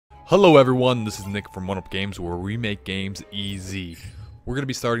Hello everyone, this is Nick from One Up Games, where we make games easy. We're going to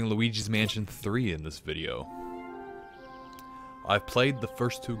be starting Luigi's Mansion 3 in this video. I've played the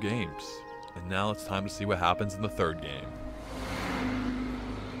first two games, and now it's time to see what happens in the third game.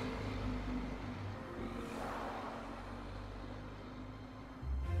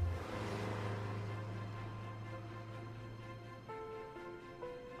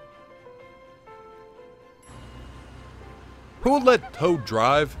 Who would let Toad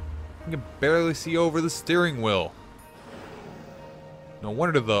drive? You can barely see over the steering wheel. No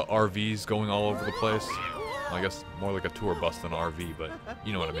wonder the RV's going all over the place. Well, I guess more like a tour bus than an RV, but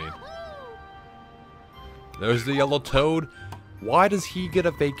you know what I mean. There's the yellow Toad. Why does he get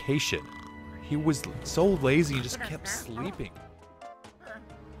a vacation? He was so lazy and just kept sleeping.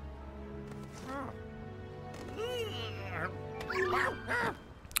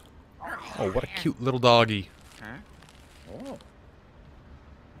 Oh, what a cute little doggy. Oh.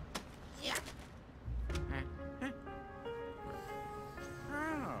 Yeah.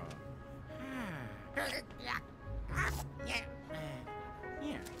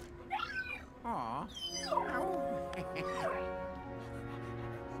 Aw.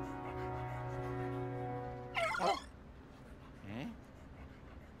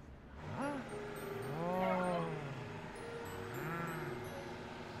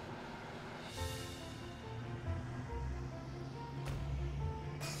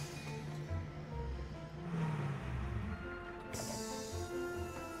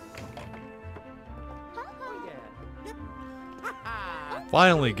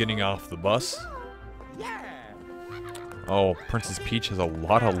 Finally getting off the bus. Oh, Princess Peach has a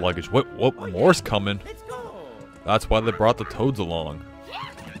lot of luggage. What more's coming? That's why they brought the Toads along.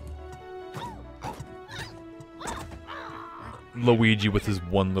 Luigi with his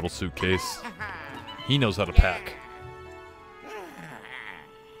one little suitcase. He knows how to pack.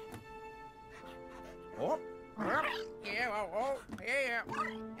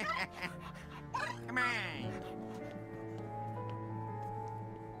 Come on.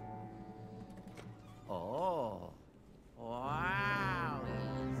 Oh, wow.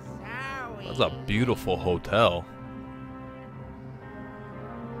 That's a beautiful hotel.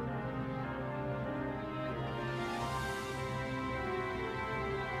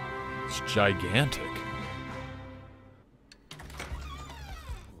 It's gigantic.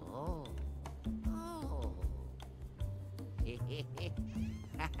 Oh. Oh.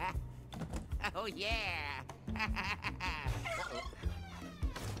 Oh, yeah.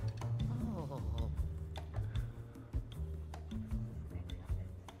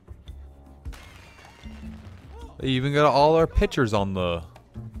 They even got all our pictures on the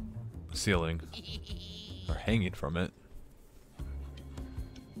ceiling. Or hanging from it.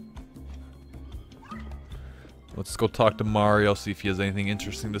 Let's go talk to Mario, see if he has anything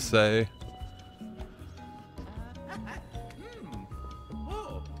interesting to say.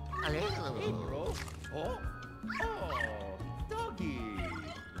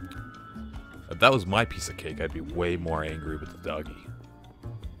 If that was my piece of cake, I'd be way more angry with the doggy.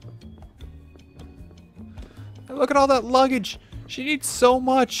 And look at all that luggage. She needs so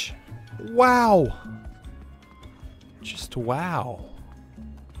much. Wow. Just wow.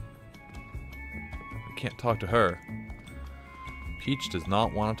 I can't talk to her. Peach does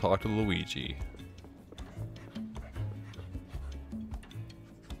not want to talk to Luigi.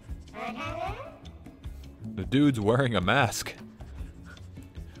 The dude's wearing a mask.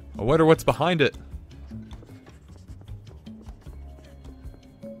 I wonder what's behind it.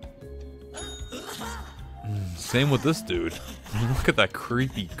 Same with this dude. Look at that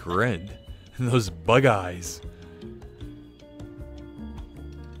creepy grin. And those bug eyes.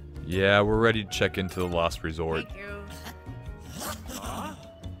 Yeah, we're ready to check into the Lost Resort.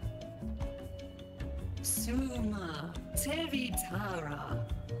 Suma, Teritara.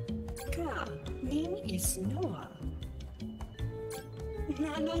 Ka, name is Noah.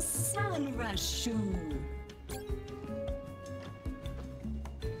 Nano-san Rashu.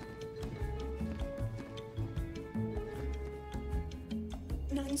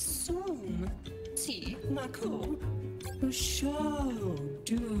 Nansum, Ti Maku, Usho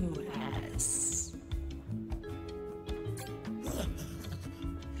do as.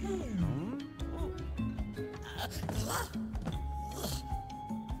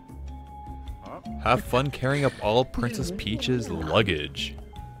 Have fun carrying up all Princess Peach's luggage.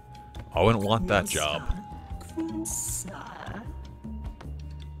 I wouldn't want that job. Let's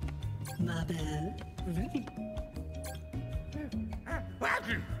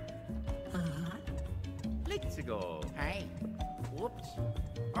go. Hey. Whoops.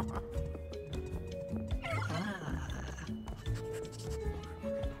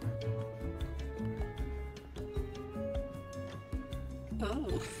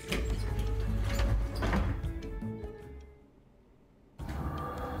 Oh.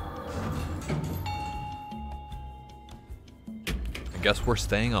 I guess we're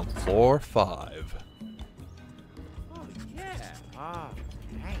staying on floor 5. Oh, yeah. Oh,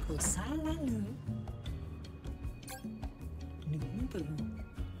 hey. Kusalalu. Nubu.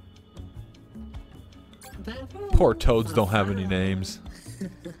 Babu. Poor toads don't have any names.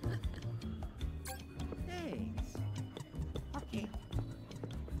 Thanks. Okay.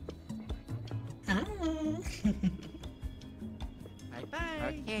 Ah. Bye-bye.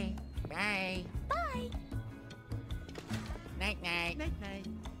 Okay. Bye. Bye. Night-night. Night-night.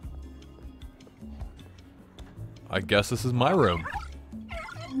 I guess this is my room.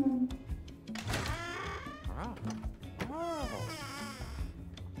 Oh. Oh.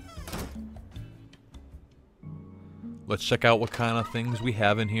 Let's check out what kind of things we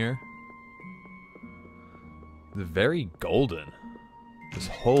have in here. They're very golden. This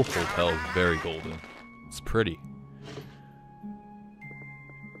whole hotel is very golden. It's pretty.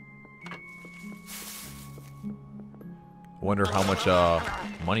 I wonder how much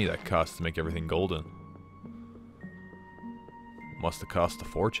money that costs to make everything golden. Must have cost a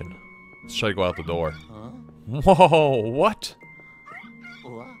fortune. Let's try to go out the door. Huh? Whoa, what?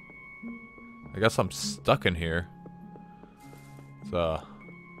 What? I guess I'm stuck in here. Let's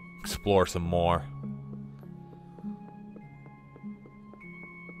explore some more.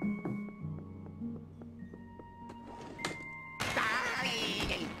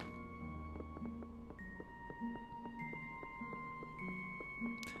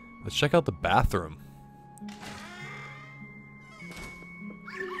 Let's check out the bathroom.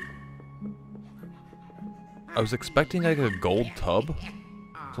 I was expecting like a gold tub.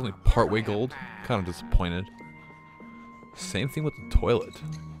 It's only partway gold. Kind of disappointed. Same thing with the toilet.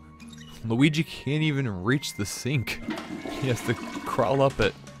 Luigi can't even reach the sink. He has to crawl up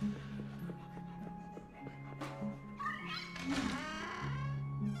it.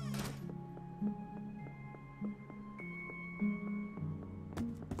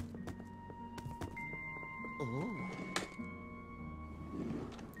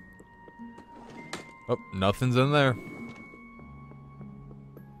 Oh, nothing's in there.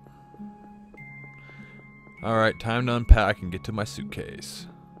 Alright, time to unpack and get to my suitcase.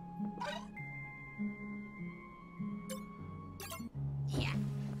 Yeah.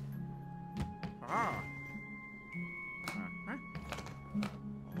 Oh. Uh-huh.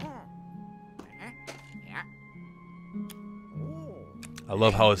 Oh. Uh-huh. Yeah. Oh. I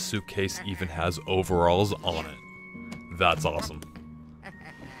love how his suitcase even has overalls on it. That's awesome.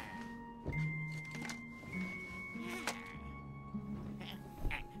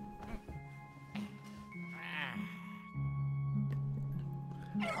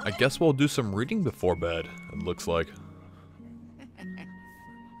 I guess we'll do some reading before bed, it looks like.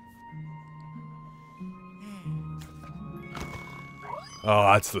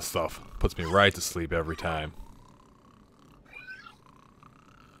 Oh, that's the stuff. Puts me right to sleep every time.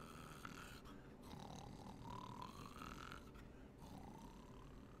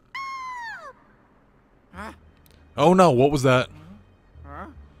 Huh? Oh no, what was that? Huh?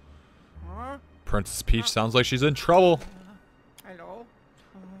 Huh? Princess Peach sounds like she's in trouble. Hello?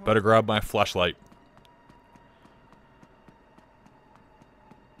 Better grab my flashlight.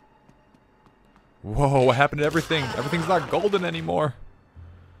 Whoa, what happened to everything? Everything's not golden anymore.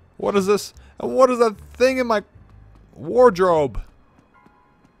 What is this? And what is that thing in my wardrobe?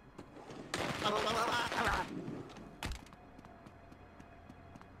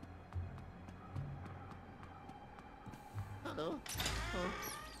 Hello?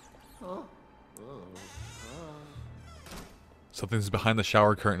 Oh. Something's behind the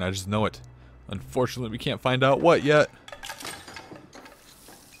shower curtain, I just know it. Unfortunately, we can't find out what yet.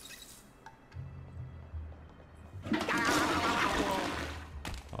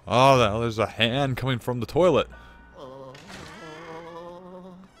 Oh, there's a hand coming from the toilet.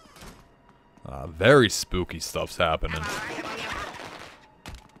 Very spooky stuff's happening.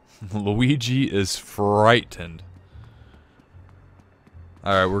 Luigi is frightened.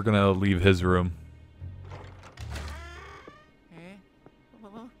 Alright, we're gonna leave his room.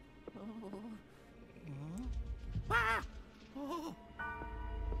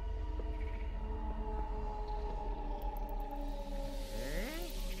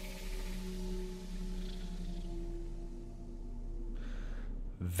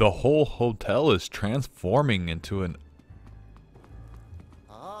 The whole hotel is transforming into an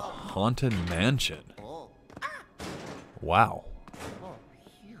haunted mansion. Wow.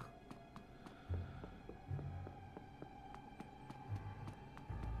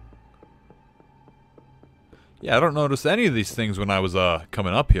 Yeah, I don't notice any of these things when I was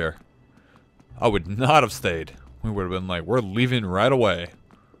coming up here. I would not have stayed. We would have been like, we're leaving right away.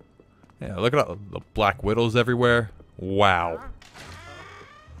 Yeah, look at all the black widows everywhere. Wow.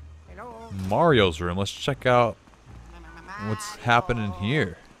 Hello. Mario's room. Let's check out what's happening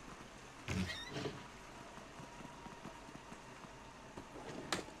here.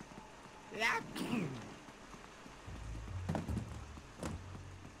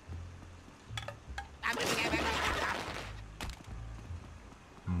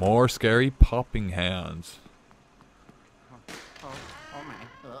 More scary popping hands. Oh my.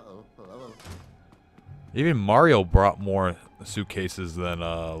 Uh-oh. Uh-oh. Even Mario brought more suitcases than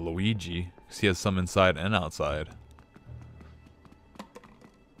Luigi, because he has some inside and outside.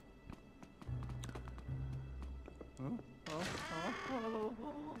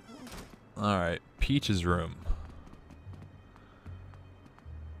 Alright, Peach's room.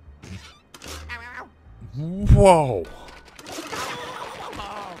 Whoa!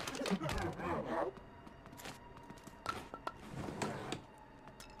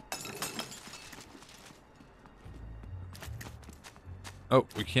 Oh,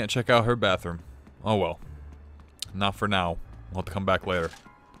 we can't check out her bathroom. Oh well. Not for now. We'll have to come back later.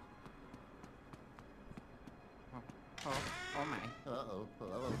 Oh my. Uh-oh.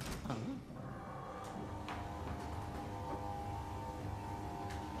 Uh-oh.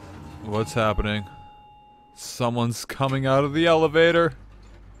 What's happening? Someone's coming out of the elevator.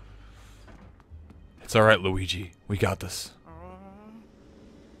 It's alright, Luigi. We got this.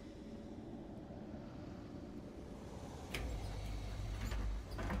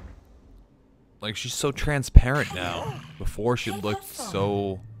 Like, she's so transparent now. Before, she looked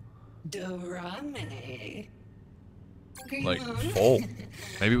so, Dorame. like, full.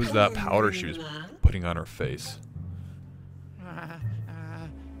 Maybe it was that powder she was putting on her face.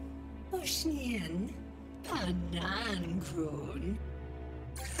 Ocean. Banangrun.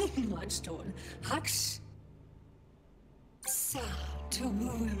 Mudstone. Hux.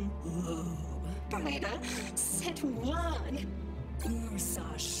 Saturn. Breda. Set one. Ursa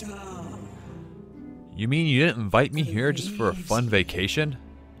show. You mean you didn't invite me here just for a fun vacation?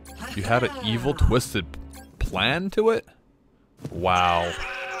 You had an evil, twisted plan to it? Wow.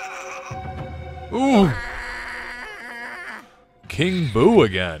 Ooh! King Boo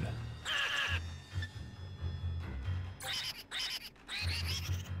again.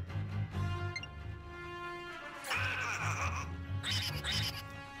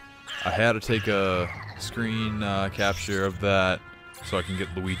 I had to take a screen capture of that so I can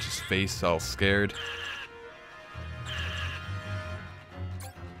get Luigi's face all scared.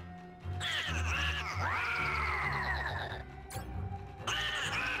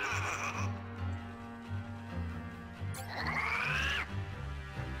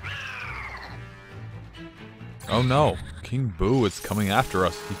 Oh no, King Boo is coming after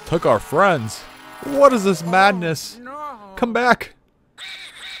us. He took our friends. What is this madness? No. Come back.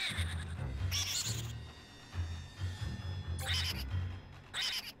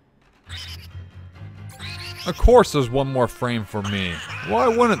 Of course there's one more frame for me. Why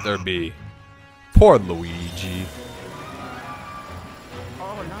wouldn't there be? Poor Luigi.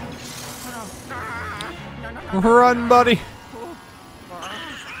 Oh no. No. No. No. Run, buddy.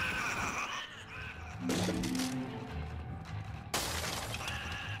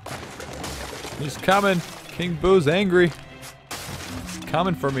 He's coming. King Boo's angry. He's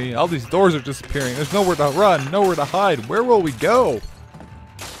coming for me. All these doors are disappearing. There's nowhere to run, nowhere to hide. Where will we go?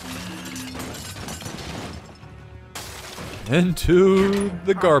 Into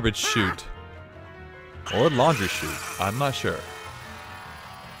the garbage chute. Or laundry chute. I'm not sure.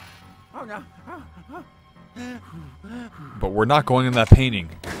 Oh no. But we're not going in that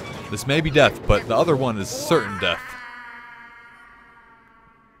painting. This may be death, but the other one is certain death.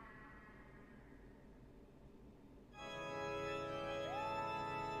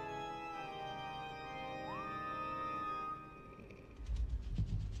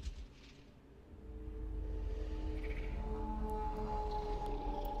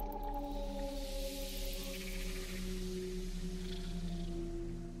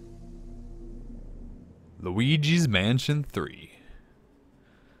 Luigi's Mansion 3.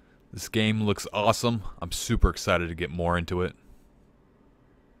 This game looks awesome. I'm super excited to get more into it.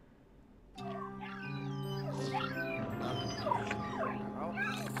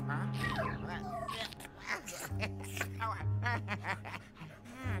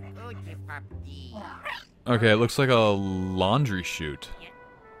 Okay, it looks like a laundry chute.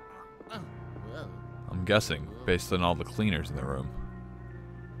 I'm guessing, based on all the cleaners in the room.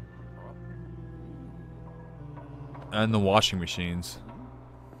 And the washing machines.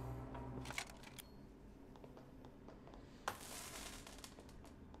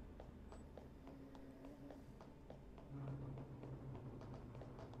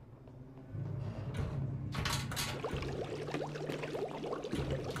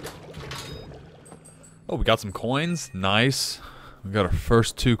 Oh, we got some coins. Nice. We got our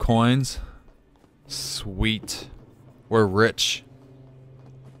first 2 coins. Sweet. We're rich.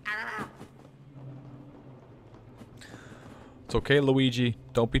 It's okay, Luigi.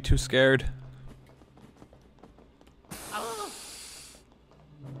 Don't be too scared.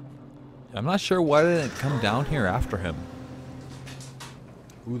 I'm not sure why they didn't come down here after him.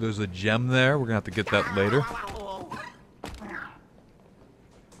 Ooh, there's a gem there. We're gonna have to get that later.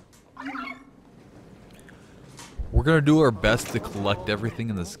 We're gonna do our best to collect everything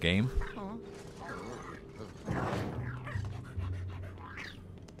in this game.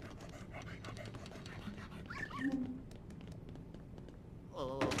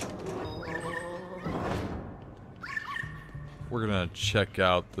 We're gonna check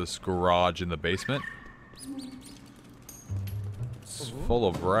out this garage in the basement. It's full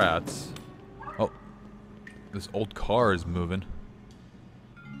of rats. Oh, this old car is moving.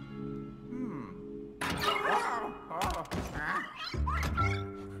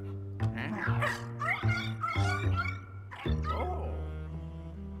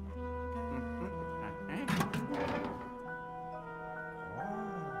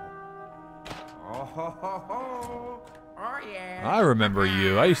 Oh yeah. I remember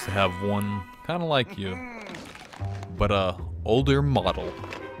you. I used to have one kind of like you, but a older model.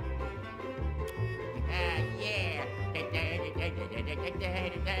 Yeah.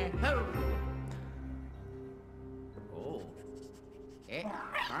 Oh. Eh?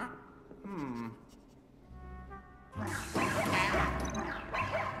 Huh? Hmm.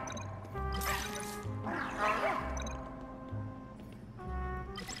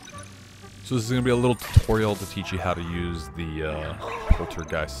 So this is going to be a little tutorial to teach you how to use the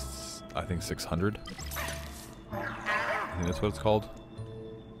Poltergeist, I think 600. I think that's what it's called.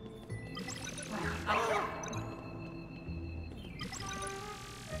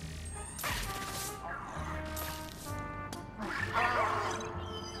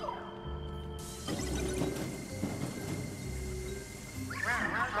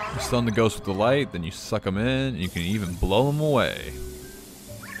 You stun the ghost with the light, then you suck them in, and you can even blow them away.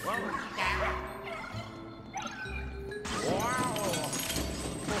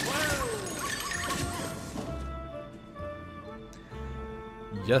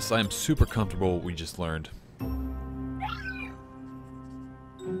 Yes, I am super comfortable with what we just learned.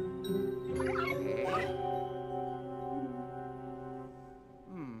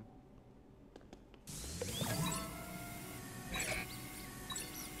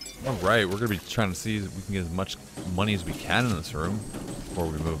 Alright, we're going to be trying to see if we can get as much money as we can in this room before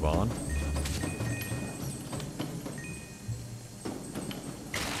we move on.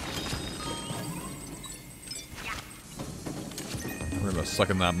 We're going to suck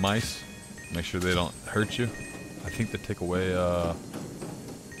in that mice. Make sure they don't hurt you. I think they take away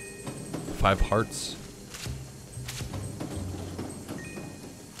 5 hearts.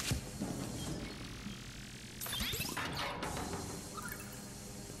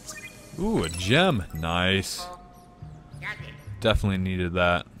 Ooh, a gem. Nice. Definitely needed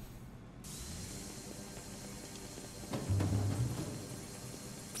that.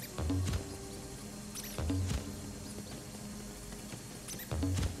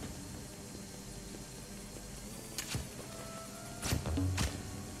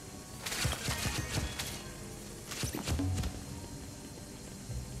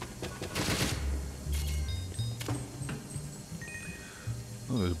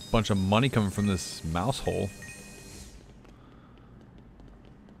 Oh, there's a bunch of money coming from this mouse hole.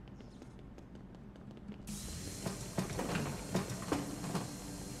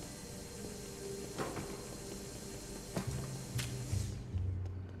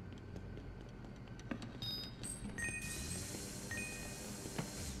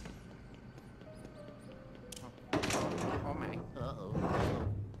 Oh my. Uh-oh.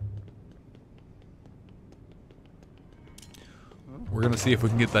 We're gonna see if we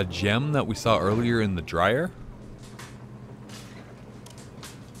can get that gem that we saw earlier in the dryer.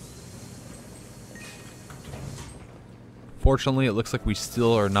 Fortunately, it looks like we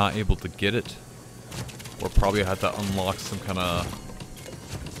still are not able to get it. We'll probably have to unlock some kind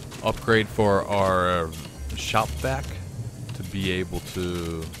of upgrade for our shop vac to be able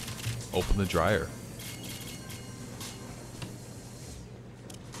to open the dryer.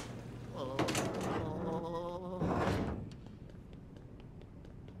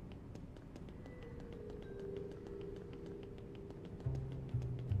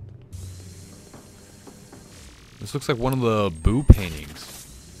 This looks like one of the Boo paintings.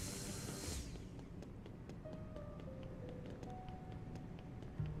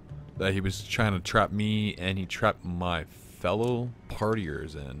 That he was trying to trap me and he trapped my fellow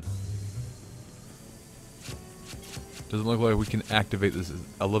partiers in. Doesn't look like we can activate this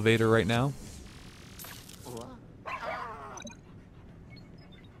elevator right now.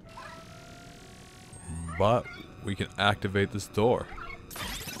 But we can activate this door.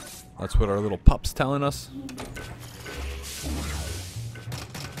 That's what our little pup's telling us.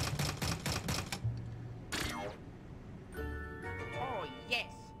 Oh, yes.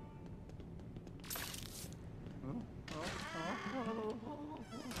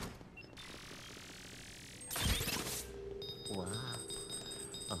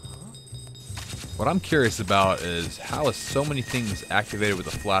 What I'm curious about is how is so many things activated with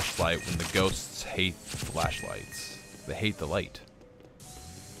a flashlight when the ghosts hate flashlights? They hate the light.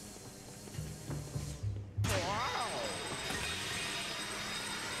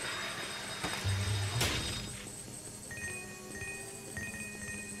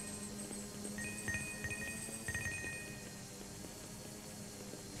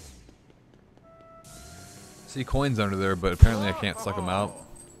 See coins under there, but apparently I can't suck them out.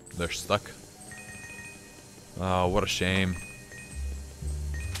 They're stuck. Oh, what a shame.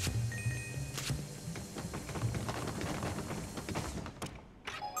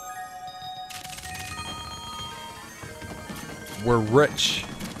 We're rich.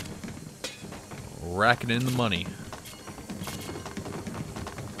 Racking in the money.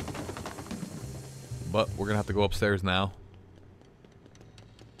 But we're gonna have to go upstairs now.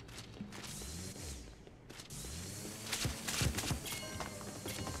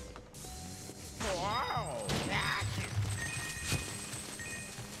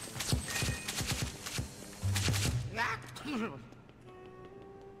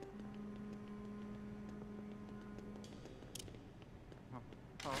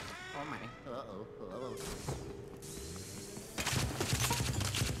 Oh my. Uh-oh.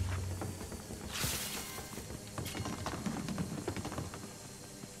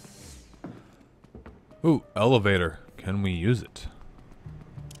 Ooh, elevator. Can we use it?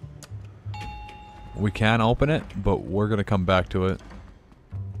 We can open it, but we're gonna come back to it.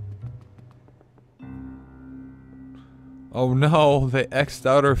 Oh no, they X'd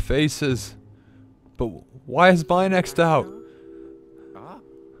out our faces. But why is mine X'd out?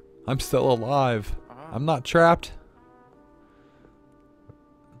 I'm still alive. I'm not trapped.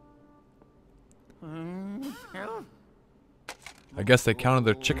 I guess they counted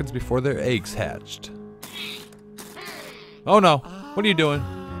their chickens before their eggs hatched. Oh no, what are you doing?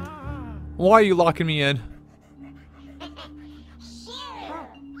 Why are you locking me in?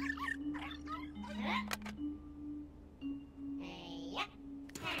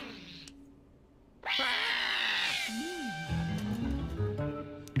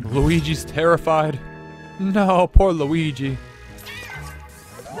 Luigi's terrified. No, poor Luigi.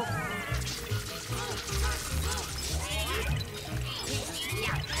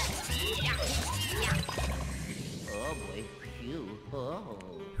 Oh boy. Phew. Oh.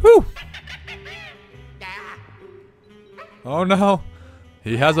 Whew. Oh no.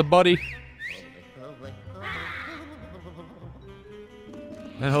 He has a buddy.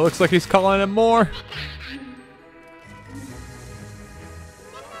 And it looks like he's calling him more.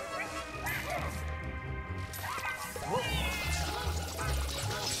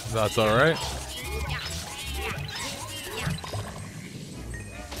 That's alright.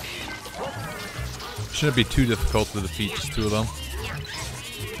 Shouldn't be too difficult to defeat just two of them.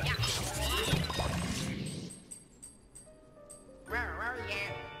 Where are you?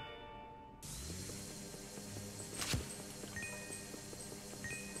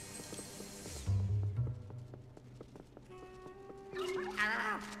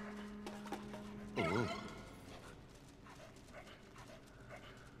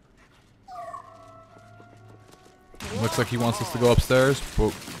 Looks like he wants us to go upstairs,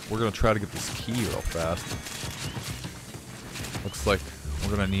 but we're gonna try to get this key real fast. Looks like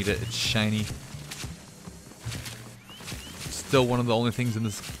we're gonna need it. It's shiny. Still one of the only things in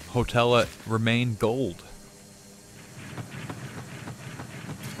this hotel that remain gold.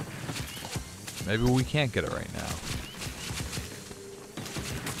 Maybe we can't get it right now.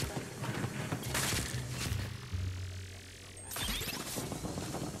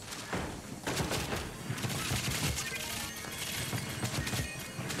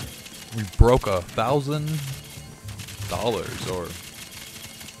 We broke $1,000 or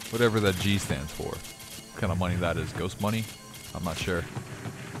whatever that G stands for. What kind of money that is? Ghost money? I'm not sure.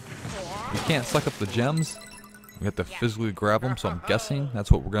 We can't suck up the gems. We have to physically grab them, so I'm guessing that's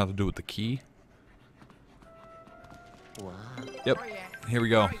what we're going to have to do with the key. Yep. Here we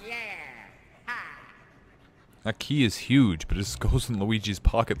go. Oh yeah. Ha. That key is huge, but it just goes in Luigi's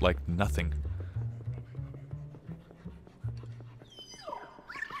pocket like nothing.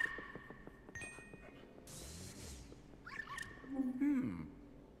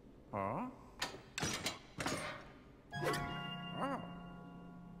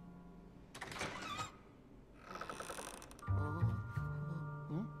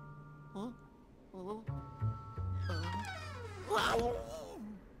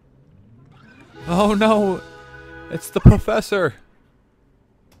 Oh no! It's the professor!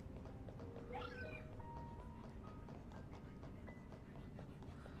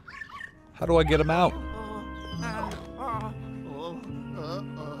 How do I get him out?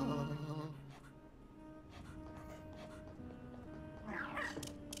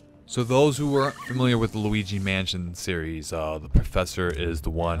 So those who aren't familiar with the Luigi Mansion series, the professor is the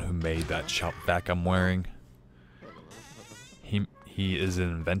one who made that shop vac I'm wearing. He is an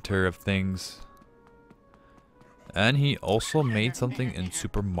inventor of things. And he also made something in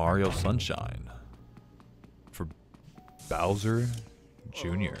Super Mario Sunshine for Bowser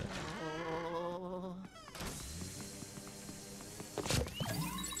Jr.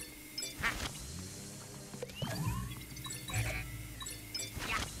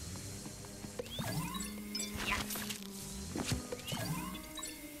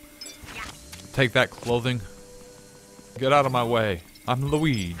 Take that, clothing. Get out of my way. I'm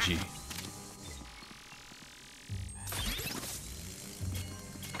Luigi.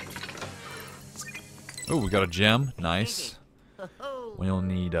 Oh, we got a gem. Nice. We'll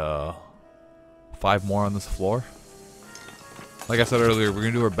need 5 more on this floor. Like I said earlier, we're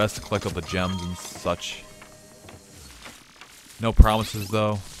gonna do our best to collect all the gems and such. No promises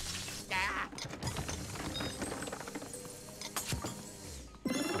though.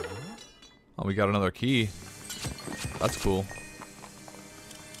 Oh, we got another key. That's cool.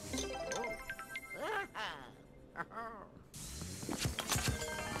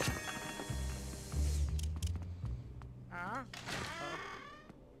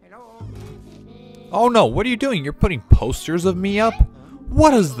 Oh no, what are you doing? You're putting posters of me up?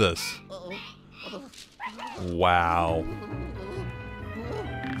 What is this? Wow.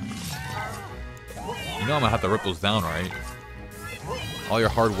 You know I'm gonna have to rip those down, right? All your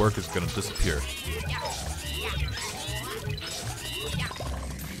hard work is gonna disappear.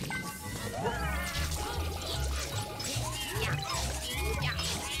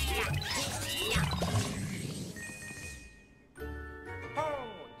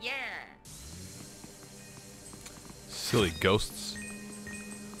 Silly ghosts.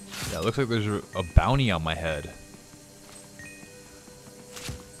 Yeah, it looks like there's a bounty on my head.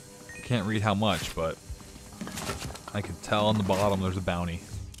 Can't read how much, but I can tell on the bottom there's a bounty.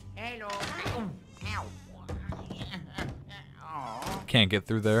 Can't get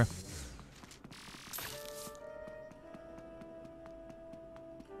through there.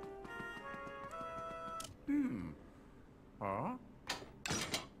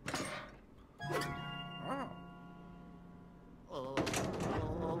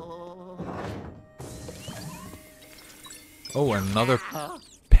 Oh, another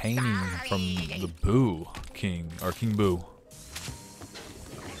painting from the Boo King, or King Boo.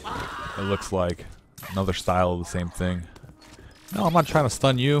 It looks like another style of the same thing. No, I'm not trying to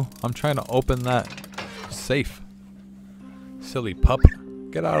stun you. I'm trying to open that safe. Silly pup.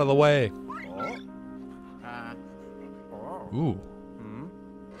 Get out of the way. Ooh.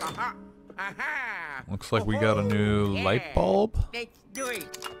 Looks like we got a new light bulb. Let's do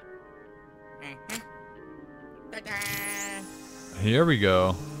it. Here we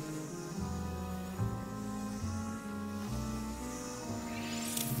go.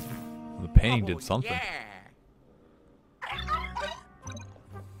 The painting did something.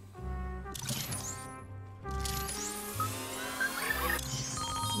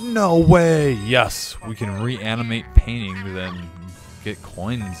 No way! Yes, we can reanimate paintings and get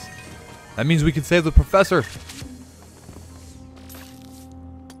coins. That means we can save the professor.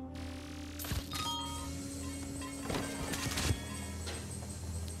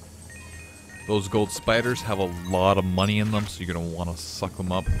 Those gold spiders have a lot of money in them, so you're going to want to suck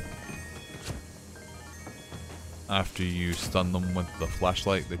them up. After you stun them with the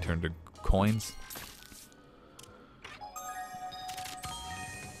flashlight, they turn to coins.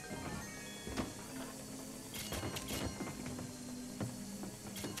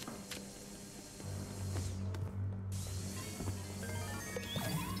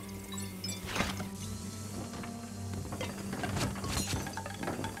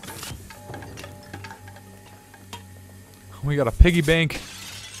 We got a piggy bank,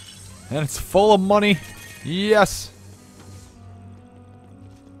 and it's full of money. Yes.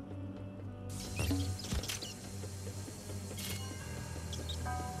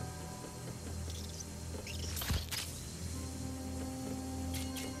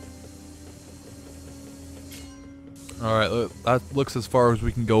 Alright, that looks as far as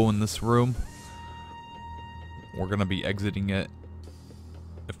we can go in this room. We're gonna be exiting it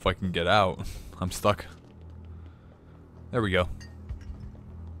if I can get out. I'm stuck. There we go.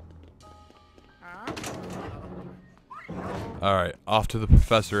 Alright, off to the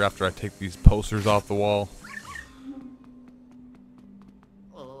professor after I take these posters off the wall.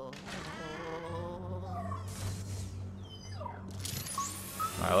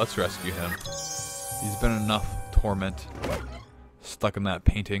 Alright, let's rescue him. He's been enough torment. Stuck in that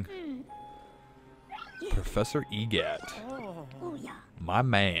painting. Professor Egat. My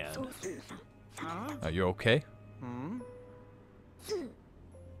man. Are you okay?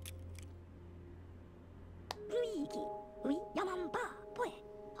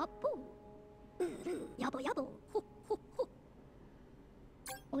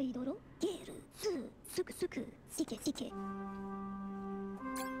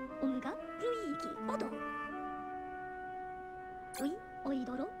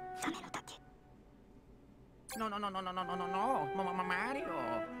 No, no, no, no, no, no, no, no, no,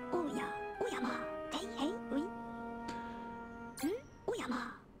 Mario.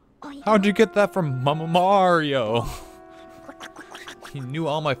 How'd you get that from Mama Mario? He knew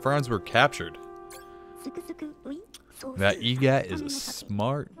all my friends were captured. That Egat is a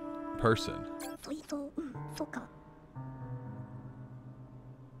smart person.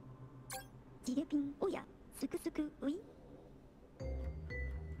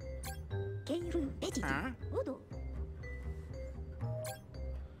 Huh?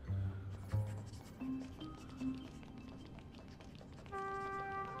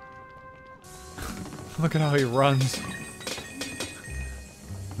 Look at how he runs.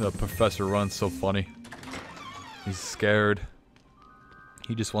 The professor runs so funny. He's scared.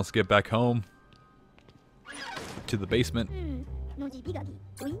 He just wants to get back home. To the basement.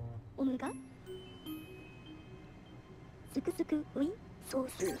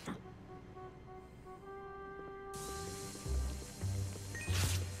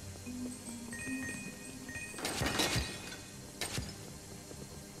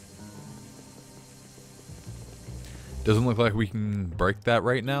 Doesn't look like we can break that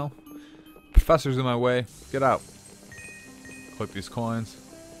right now. Professor's in my way. Get out. Collect these coins.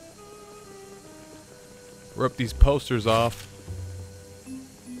 Rip these posters off.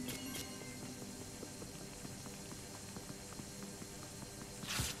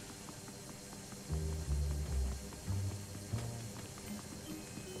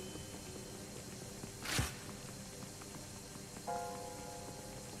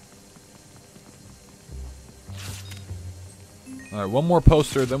 Alright, one more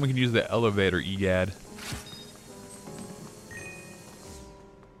poster, then we can use the elevator EGAD.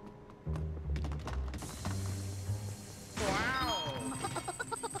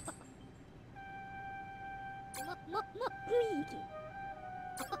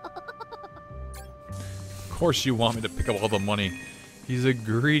 Of course you want me to pick up all the money. He's a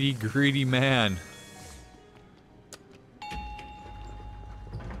greedy, greedy man.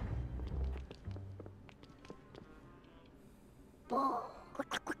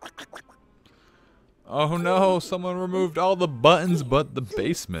 Oh no, someone removed all the buttons but the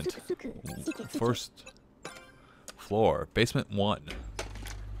basement. First floor, basement 1.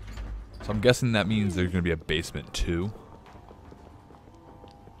 So I'm guessing that means there's gonna be a basement 2.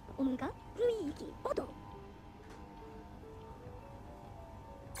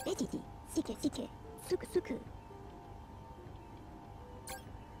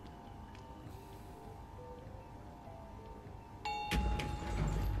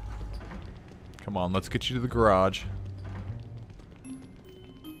 Come on, let's get you to the garage.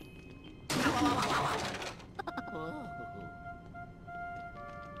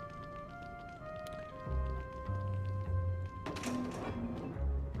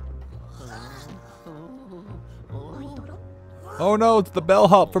 Oh no, it's the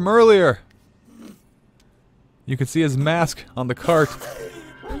bellhop from earlier. You can see his mask on the cart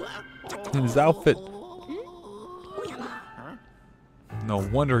and his outfit. No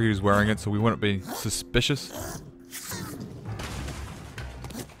wonder he was wearing it, so we wouldn't be suspicious.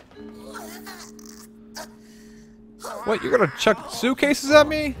 What, you're gonna chuck suitcases at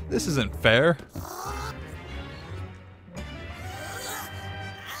me? This isn't fair.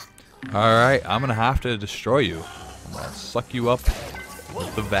 Alright, I'm gonna have to destroy you. I'm gonna suck you up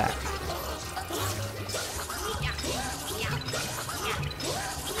with the vat.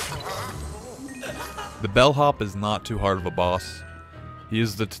 The bellhop is not too hard of a boss. He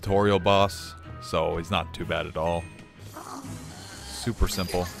is the tutorial boss, so he's not too bad at all. Super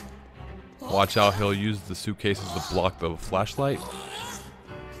simple. Watch out, he'll use the suitcases to block the flashlight.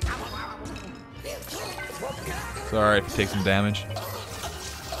 It's alright if you take some damage.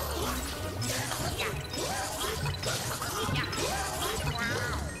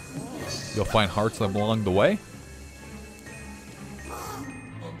 You'll find hearts along the way.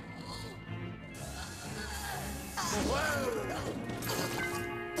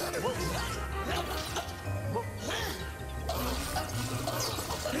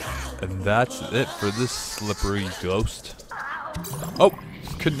 And that's it for this slippery ghost. Oh,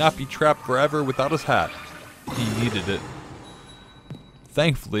 could not be trapped forever without his hat. He needed it.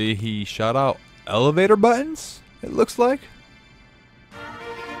 Thankfully, he shot out elevator buttons, it looks like.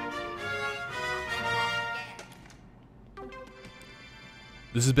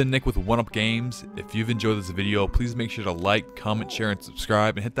 This has been Nick with 1UP Games. If you've enjoyed this video, please make sure to like, comment, share, and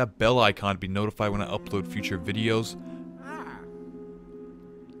subscribe, and hit that bell icon to be notified when I upload future videos.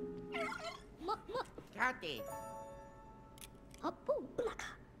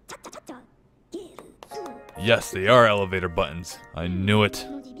 Yes, they are elevator buttons. I knew it.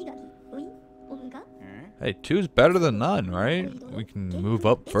 Hey, 2's better than none, right? We can move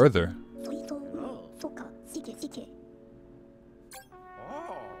up further.